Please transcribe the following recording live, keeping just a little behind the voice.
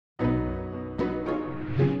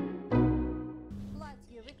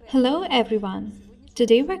Hello everyone!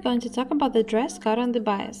 Today we're going to talk about the dress cut on the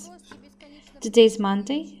bias. Today is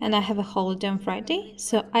Monday and I have a holiday on Friday,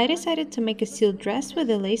 so I decided to make a silk dress with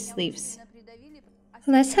the lace sleeves.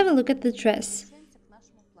 Let's have a look at the dress.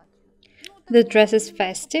 The dress is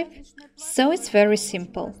festive, so it's very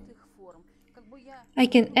simple. I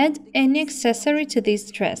can add any accessory to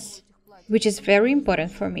this dress, which is very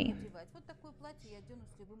important for me.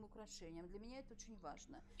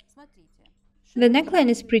 The neckline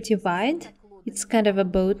is pretty wide, it's kind of a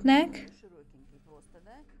boat neck.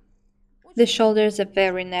 The shoulders are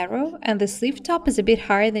very narrow and the sleeve top is a bit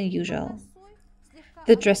higher than usual.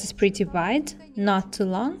 The dress is pretty wide, not too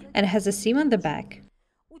long, and has a seam on the back.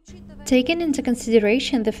 Taking into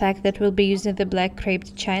consideration the fact that we'll be using the black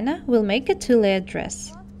creped china, we'll make a two-layer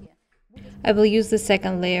dress. I will use the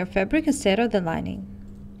second layer of fabric instead of the lining.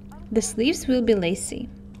 The sleeves will be lacy.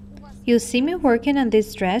 You'll see me working on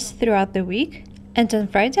this dress throughout the week, and on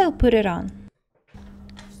Friday I'll put it on.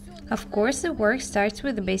 Of course, the work starts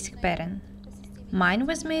with the basic pattern. Mine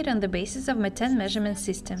was made on the basis of my 10 measurement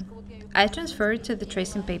system. I transfer it to the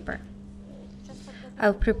tracing paper.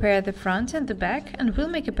 I'll prepare the front and the back and we'll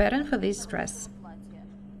make a pattern for this dress.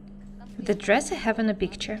 The dress I have in a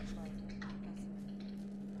picture.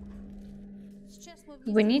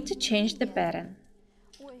 We need to change the pattern.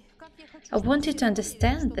 I want you to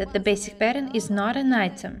understand that the basic pattern is not an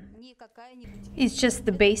item. It's just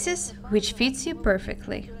the basis which fits you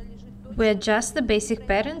perfectly. We adjust the basic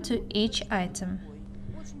pattern to each item.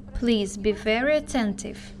 Please be very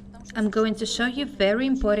attentive. I'm going to show you very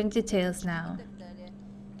important details now.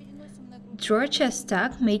 Draw a chest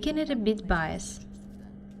tuck, making it a bit biased.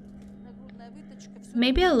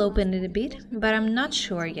 Maybe I'll open it a bit, but I'm not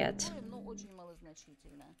sure yet.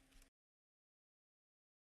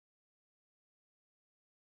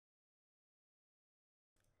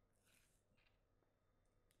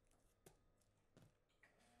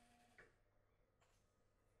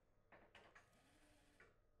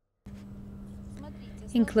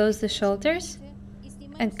 Enclose the shoulders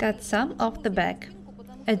and cut some off the back.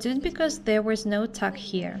 I do it because there was no tuck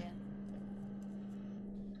here.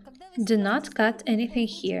 Do not cut anything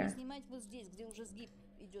here,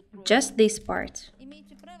 just this part.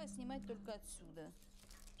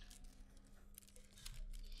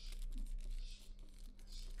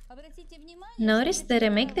 Notice that I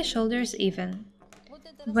make the shoulders even.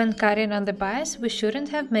 When cutting on the bias, we shouldn't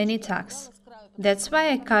have many tucks. That's why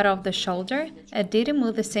I cut off the shoulder and didn't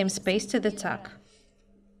move the same space to the tuck.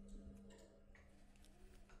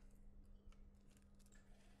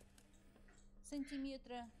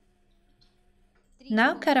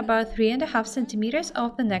 Now cut about 3.5 centimeters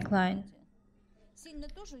off the neckline.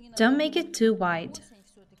 Don't make it too wide.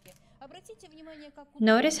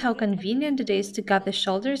 Notice how convenient it is to cut the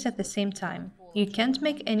shoulders at the same time. You can't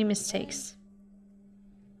make any mistakes.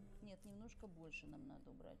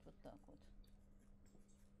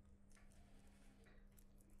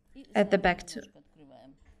 At the back too.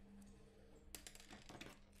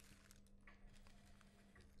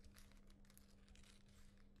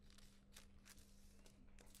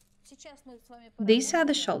 These are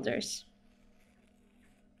the shoulders.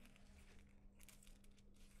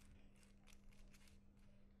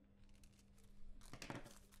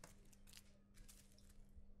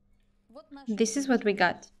 This is what we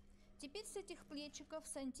got.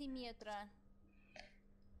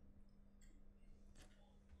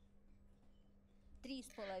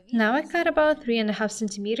 Now I cut about 3.5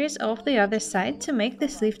 centimeters off the other side to make the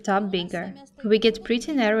sleeve top bigger. We get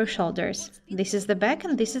pretty narrow shoulders. This is the back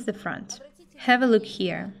and this is the front. Have a look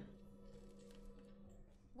here.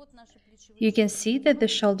 You can see that the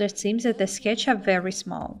shoulder seams at the sketch are very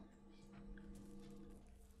small.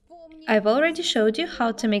 I've already showed you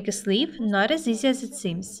how to make a sleeve, not as easy as it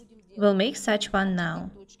seems. We'll make such one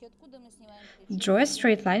now. Draw a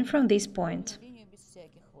straight line from this point.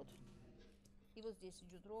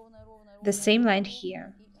 The same line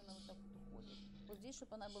here.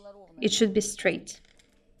 It should be straight.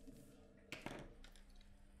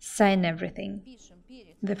 Sign everything.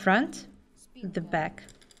 The front, the back.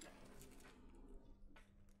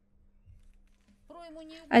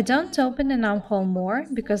 I don't open an armhole more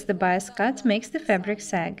because the bias cut makes the fabric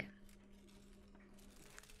sag.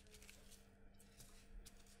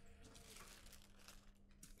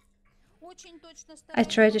 I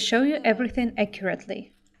try to show you everything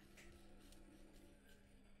accurately.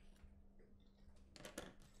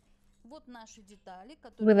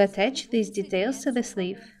 We'll attach these details to the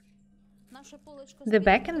sleeve. The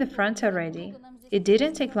back and the front are ready. It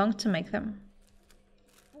didn't take long to make them.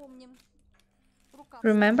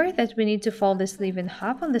 Remember that we need to fold the sleeve in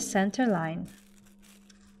half on the center line.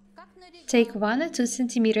 Take 1 or 2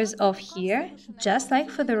 centimeters off here, just like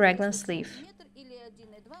for the raglan sleeve.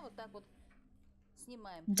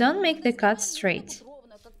 Don't make the cut straight.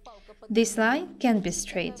 This line can be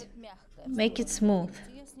straight. Make it smooth.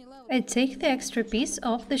 And take the extra piece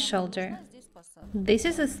off the shoulder. This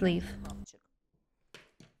is a sleeve.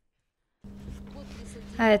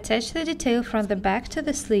 I attach the detail from the back to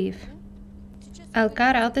the sleeve. I'll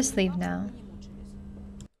cut out the sleeve now.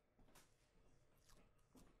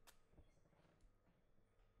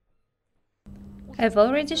 I've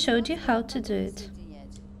already showed you how to do it.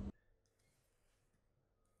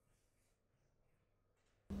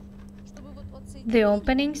 The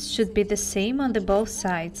openings should be the same on the both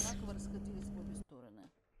sides.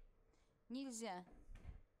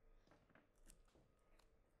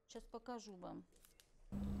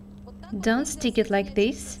 Don't stick it like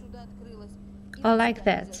this or like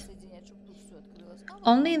that.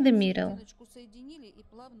 Only in the middle.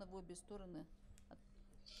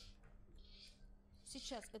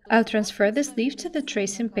 I'll transfer the sleeve to the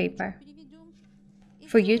tracing paper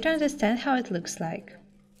for you to understand how it looks like.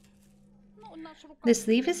 The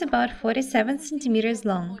sleeve is about 47 centimeters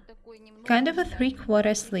long, kind of a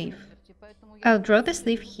 3/4 sleeve. I'll draw the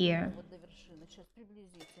sleeve here.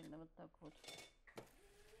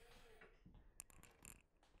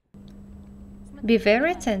 Be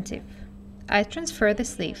very attentive. I transfer the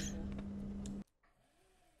sleeve.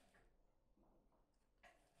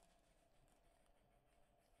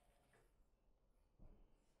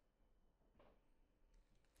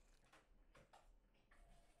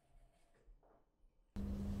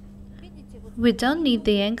 We don't need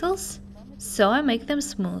the ankles, so I make them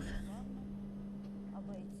smooth.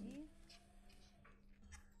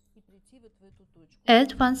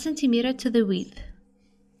 Add 1 centimeter to the width.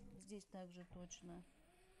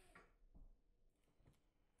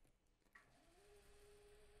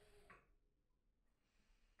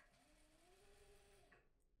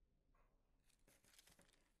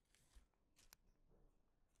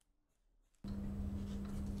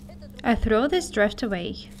 I throw this draft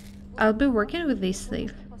away. I'll be working with this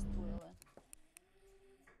sleeve.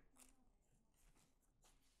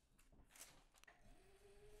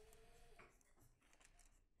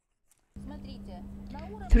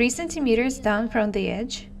 Three centimeters down from the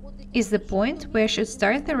edge is the point where I should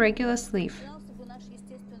start the regular sleeve.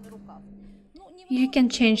 You can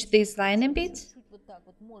change this line a bit,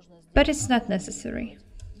 but it's not necessary.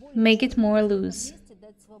 Make it more loose.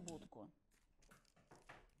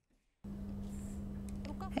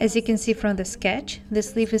 As you can see from the sketch, the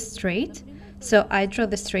sleeve is straight, so I draw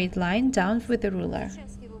the straight line down with the ruler.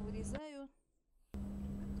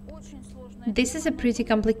 This is a pretty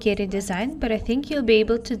complicated design, but I think you'll be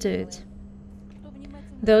able to do it.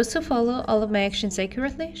 Those who follow all of my actions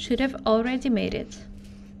accurately should have already made it.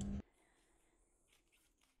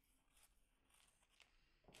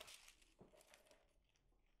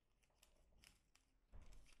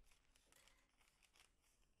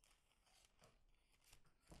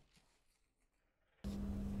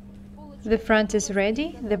 The front is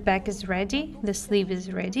ready, the back is ready, the sleeve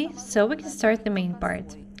is ready, so we can start the main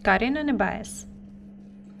part, cutting on a bias.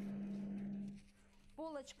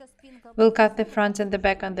 We'll cut the front and the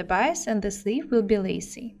back on the bias, and the sleeve will be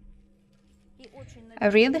lacy. I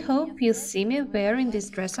really hope you'll see me wearing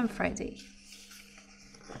this dress on Friday.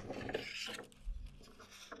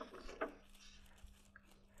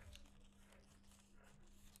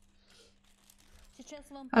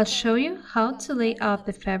 I'll show you how to lay out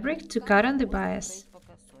the fabric to cut on the bias.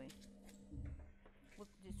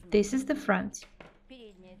 This is the front.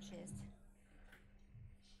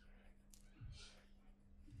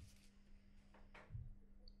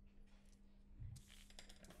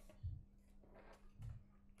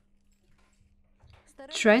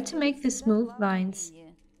 Try to make the smooth lines.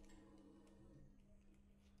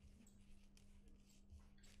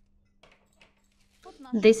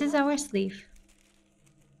 This is our sleeve.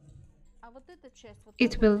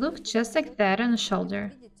 It will look just like that on the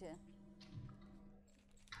shoulder.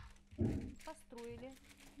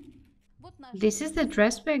 This is the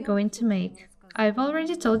dress we're going to make. I've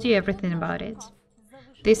already told you everything about it.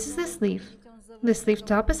 This is the sleeve. The sleeve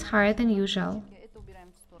top is higher than usual.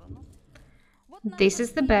 This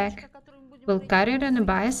is the back. We'll cut it on a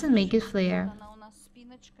bias and make it flare.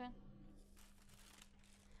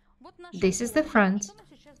 This is the front.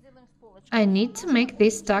 I need to make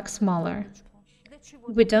this tuck smaller.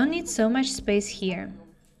 We don't need so much space here.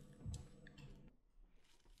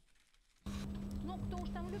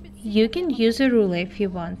 You can use a ruler if you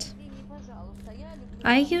want.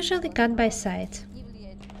 I usually cut by side.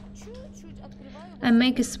 I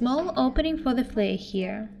make a small opening for the flare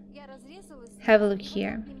here. Have a look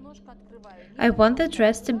here. I want the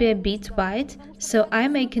dress to be a bit wide, so I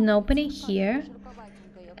make an opening here,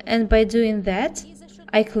 and by doing that,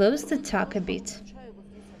 I close the tuck a bit.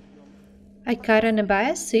 I cut on a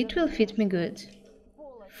bias so it will fit me good.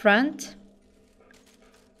 Front,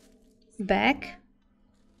 back,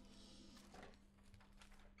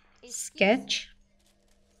 sketch,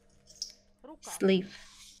 sleeve.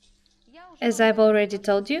 As I've already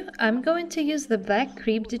told you, I'm going to use the black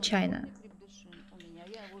crepe de China.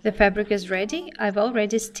 The fabric is ready, I've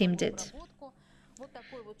already steamed it.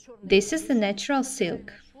 This is the natural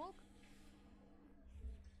silk.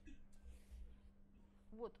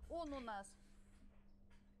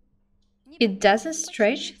 It doesn't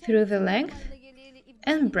stretch through the length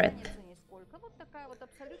and breadth.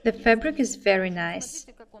 The fabric is very nice.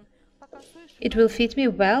 It will fit me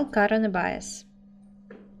well cut on a bias.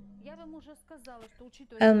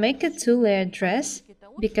 I'll make a two-layer dress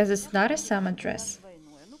because it's not a summer dress.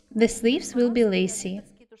 The sleeves will be lacy.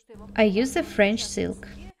 I use the French silk.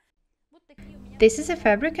 This is a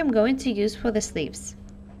fabric I'm going to use for the sleeves.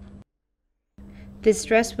 This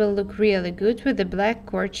dress will look really good with the black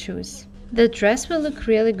court shoes. The dress will look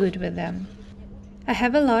really good with them. I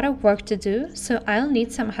have a lot of work to do, so I'll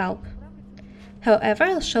need some help. However,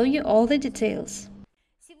 I'll show you all the details.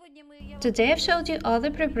 Today I've showed you all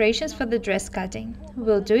the preparations for the dress cutting.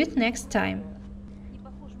 We'll do it next time.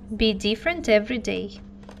 Be different every day.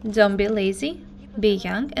 Don't be lazy, be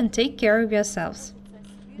young and take care of yourselves.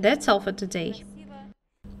 That's all for today.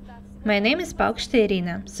 My name is Paukšte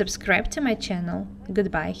Irina. Subscribe to my channel.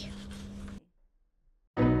 Goodbye.